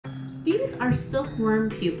These are silkworm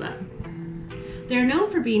pupa. They're known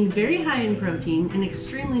for being very high in protein and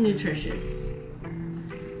extremely nutritious.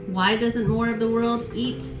 Why doesn't more of the world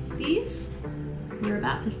eat these? We're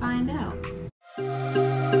about to find out.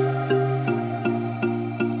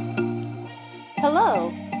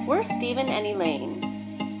 Hello, we're Stephen and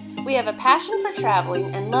Elaine. We have a passion for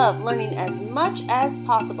traveling and love learning as much as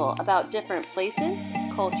possible about different places,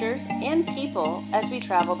 cultures, and people as we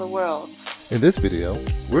travel the world. In this video,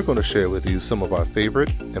 we're going to share with you some of our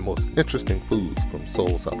favorite and most interesting foods from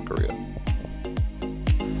Seoul, South Korea.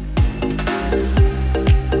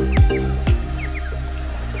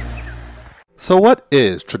 So what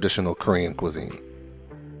is traditional Korean cuisine?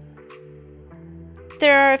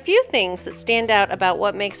 There are a few things that stand out about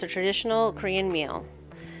what makes a traditional Korean meal.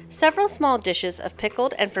 Several small dishes of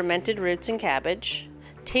pickled and fermented roots and cabbage,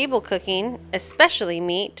 table cooking, especially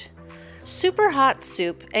meat, super hot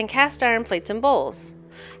soup, and cast iron plates and bowls.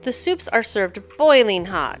 The soups are served boiling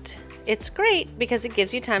hot. It's great because it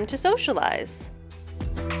gives you time to socialize.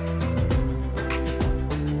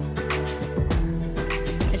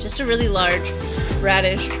 It's just a really large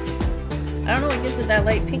radish. I don't know what gives it that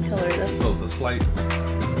light pink color though. So it's a slight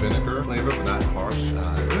vinegar flavor, but not harsh. It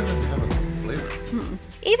really doesn't have a flavor.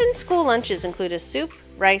 Even school lunches include a soup,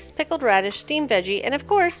 rice, pickled radish, steamed veggie, and of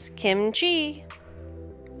course, kimchi.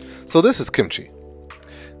 So this is kimchi.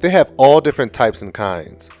 They have all different types and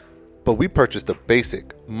kinds, but we purchased the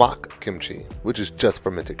basic mock kimchi, which is just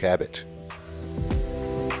fermented cabbage.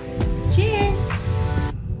 Cheers!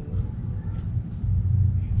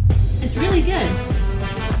 It's really good.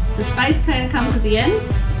 The spice kind of comes at the end,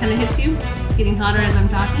 kind of hits you. It's getting hotter as I'm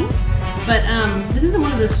talking. But this isn't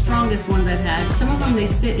one of the strongest ones I've had. Some of them, they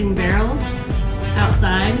sit in barrels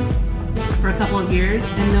outside for a couple of years,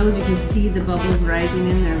 and those you can see the bubbles rising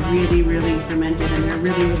in. They're really, really fermented and they're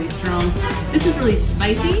really, really strong. This is really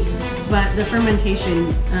spicy, but the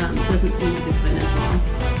fermentation doesn't seem like it's been as long.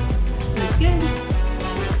 But it's good.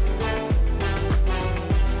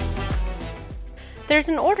 There's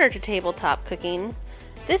an order to tabletop cooking.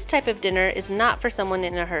 This type of dinner is not for someone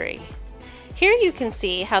in a hurry. Here you can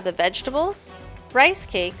see how the vegetables, rice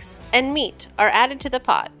cakes, and meat are added to the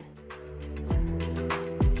pot.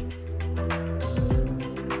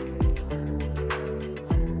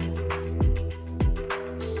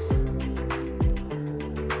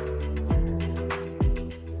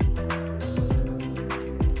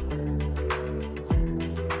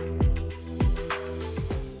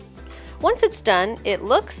 Once it's done, it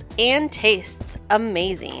looks and tastes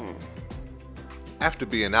amazing. After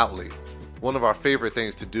being out late, one of our favorite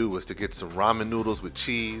things to do was to get some ramen noodles with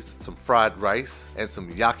cheese, some fried rice, and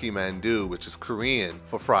some Yakimandu, which is Korean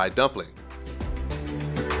for fried dumpling.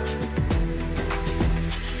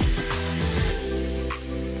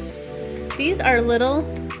 These are little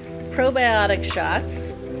probiotic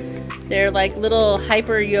shots. They're like little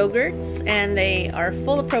hyper yogurts, and they are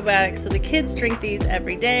full of probiotics, so the kids drink these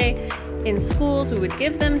every day. In schools, we would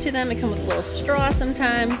give them to them. They come with a little straw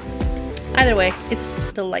sometimes. Either way,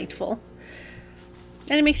 it's delightful.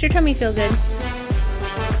 And it makes your tummy feel good.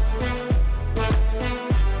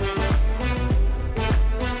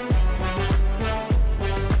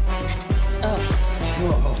 Oh.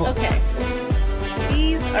 Okay.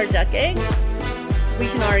 These are duck eggs. We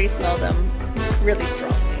can already smell them really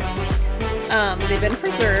strongly. They've been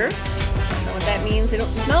preserved. I don't know what that means. They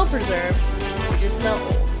don't smell preserved. They just smell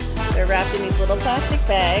old. They're wrapped in these little plastic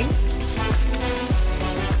bags.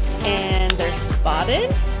 And they're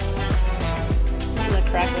spotted. I'm gonna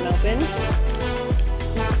crack one open.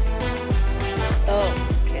 Oh,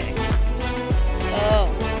 okay. Oh,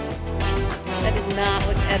 that does not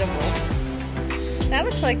look edible. That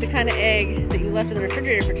looks like the kind of egg that you left in the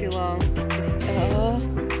refrigerator for too long.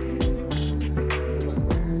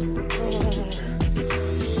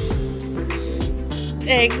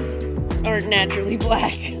 Eggs aren't naturally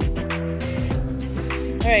black.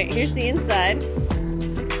 All right, here's the inside.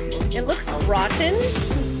 It looks rotten.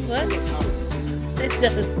 What? It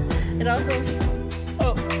does. It also.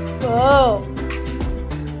 Oh.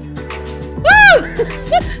 Woo!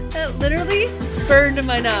 That literally burned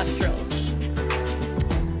my nostrils.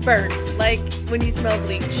 Burned, like when you smell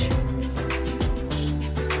bleach.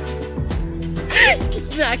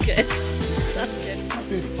 It's not good. It's not good.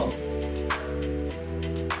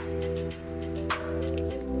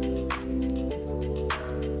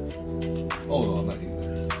 Oh no, I'm not eating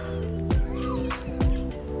that.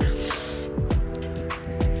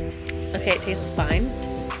 Okay, it tastes fine.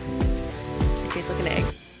 It tastes like an egg.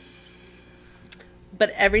 But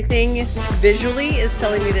everything visually is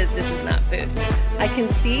telling me that this is not food. I can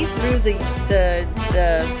see through the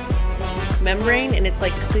membrane, and it's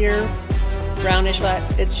like clear brownish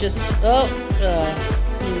flat. It's just,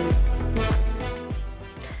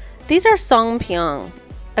 These are songpyeon,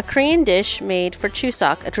 a Korean dish made for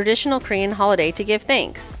Chuseok, a traditional Korean holiday to give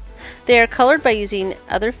thanks. They are colored by using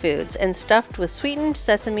other foods and stuffed with sweetened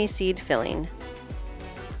sesame seed filling.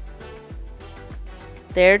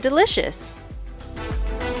 They're delicious.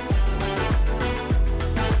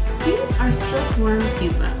 These are silkworm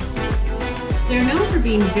pupa. They're known for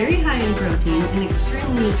being very high in protein and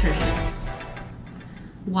extremely nutritious.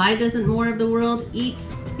 Why doesn't more of the world eat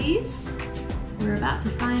these? We're about to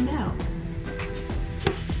find out.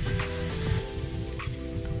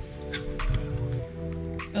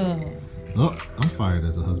 Oh, I'm fired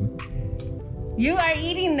as a husband. You are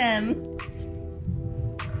eating them.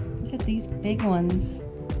 Look at these big ones.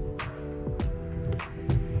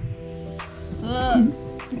 Ugh.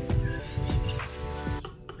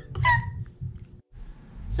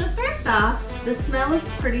 So first off, the smell is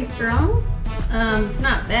pretty strong. It's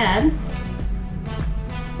not bad.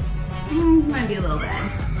 Might be a little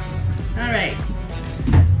bad. All right.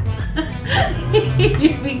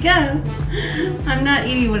 Here we go. I'm not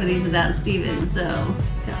eating one of these without Steven, so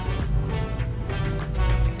go.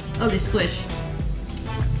 Oh, they squish.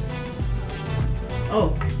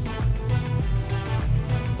 Oh.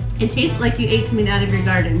 It tastes like you ate something out of your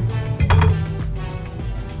garden.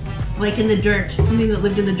 Like in the dirt, something that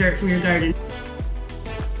lived in the dirt from your garden.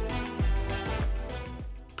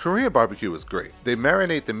 Korean barbecue is great. They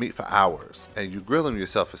marinate the meat for hours, and you grill them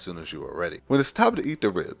yourself as soon as you are ready. When it's time to eat the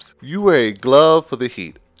ribs, you wear a glove for the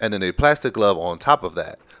heat, and then a plastic glove on top of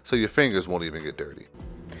that, so your fingers won't even get dirty.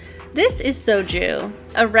 This is soju,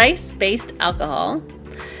 a rice-based alcohol.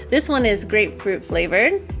 This one is grapefruit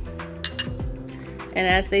flavored. And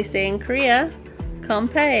as they say in Korea,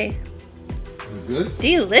 kompe. Good?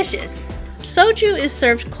 Delicious. Soju is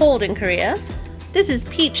served cold in Korea. This is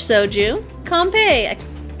peach soju, kompe.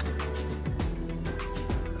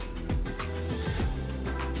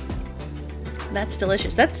 That's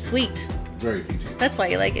delicious. That's sweet. Very peachy. That's why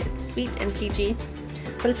you like it. It's sweet and peachy.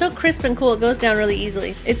 But it's so crisp and cool, it goes down really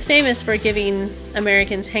easily. It's famous for giving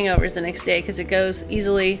Americans hangovers the next day because it goes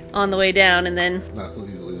easily on the way down and then Not so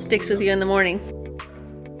easily sticks with you in the morning.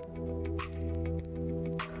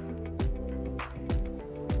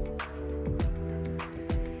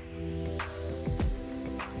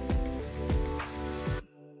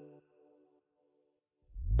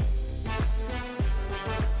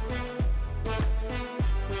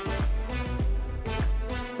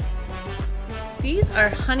 These are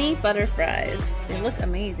honey butter fries. They look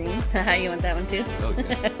amazing. Haha, you want that one too? Oh,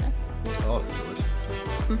 yeah. Oh, it's delicious.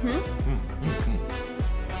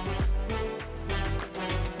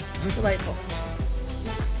 Delightful.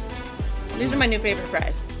 These are my new favorite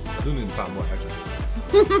fries. I do need to find more, actually.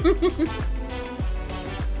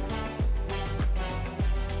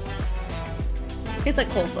 It's like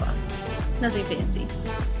coleslaw. Nothing fancy.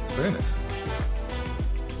 Very nice.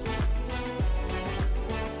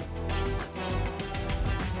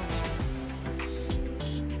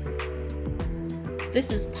 This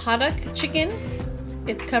is paddock chicken.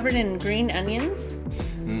 It's covered in green onions.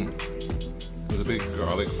 There's a big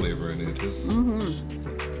garlic flavor in it too.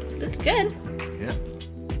 It's good. Yeah.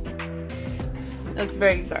 It looks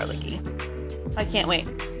very garlicky. I can't wait.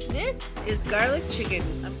 This is garlic chicken.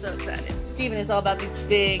 I'm so excited. Steven is all about these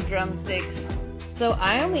big drumsticks. So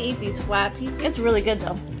I only eat these flat pieces. It's really good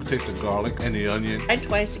though. Taste the garlic and the onion. I tried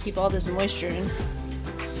twice to keep all this moisture in.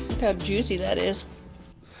 Look how juicy that is.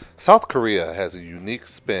 South Korea has a unique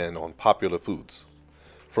spin on popular foods.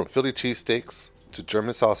 From Philly cheesesteaks to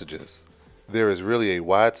German sausages, there is really a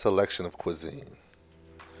wide selection of cuisine.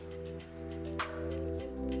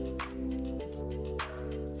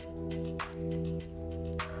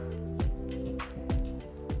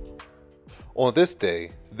 On this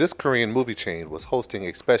day, this Korean movie chain was hosting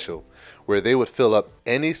a special where they would fill up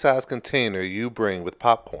any size container you bring with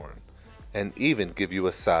popcorn and even give you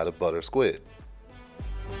a side of butter squid.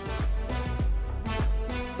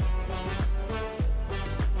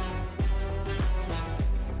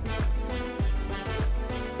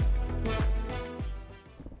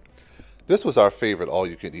 This was our favorite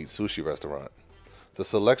all-you-can-eat sushi restaurant. The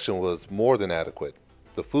selection was more than adequate,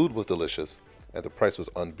 the food was delicious, and the price was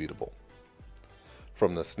unbeatable.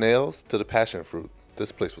 From the snails to the passion fruit,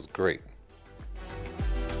 this place was great.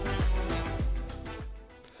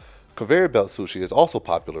 Conveyor belt sushi is also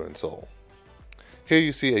popular in Seoul. Here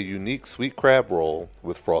you see a unique sweet crab roll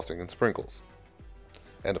with frosting and sprinkles.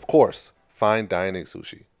 And of course, fine dining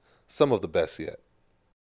sushi, some of the best yet.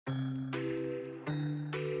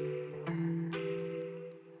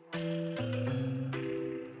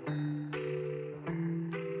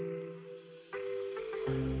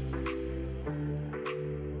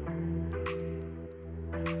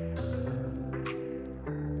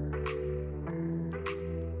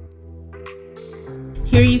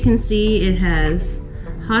 Here you can see it has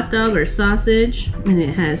hot dog or sausage, and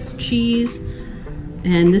it has cheese,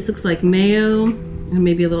 and this looks like mayo and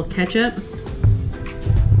maybe a little ketchup.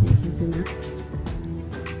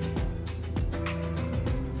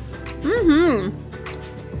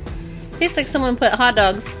 Tastes like someone put hot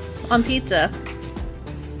dogs on pizza.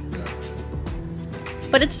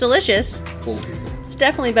 But it's delicious. Cold pizza. It's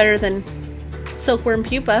definitely better than silkworm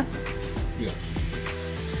pupa. Yeah.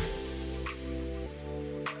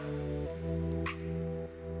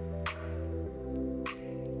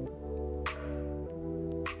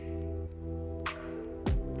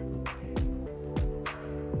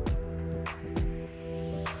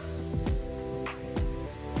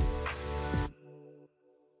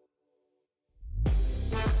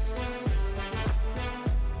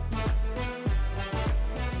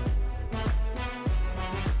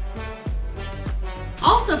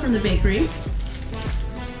 Also from the bakery,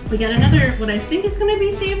 we got another, what I think is going to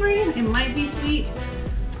be savory. It might be sweet.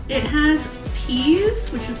 It has peas,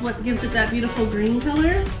 which is what gives it that beautiful green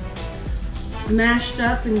color, mashed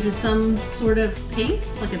up into some sort of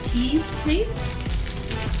paste, like a pea paste.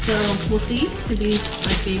 So we'll see. Could be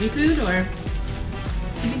like baby food or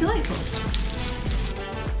could be delightful.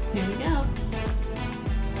 Here we go.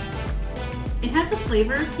 It has a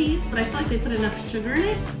flavor of peas, but I feel like they put enough sugar in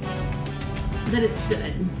it that it's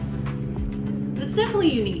good. But it's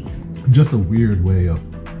definitely unique. Just a weird way of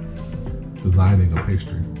designing a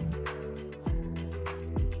pastry.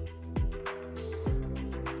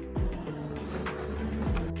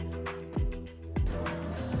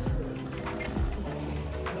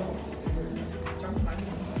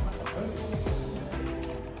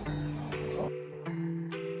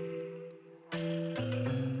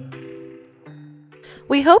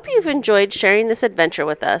 We hope you've enjoyed sharing this adventure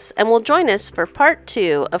with us and will join us for part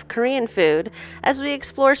 2 of Korean food as we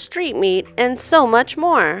explore street meat and so much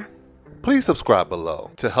more. Please subscribe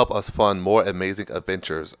below to help us fund more amazing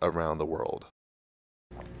adventures around the world.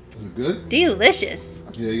 Is it good? Delicious.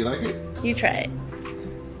 Yeah, you like it? You try it.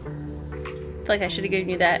 I feel like I should have given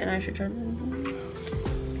you that and I should try it.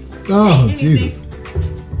 Oh, Jesus.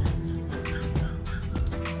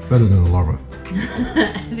 Better than the larva.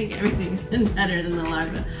 I think everything's been better than the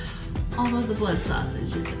larva. Although the blood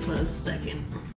sausage is a close second.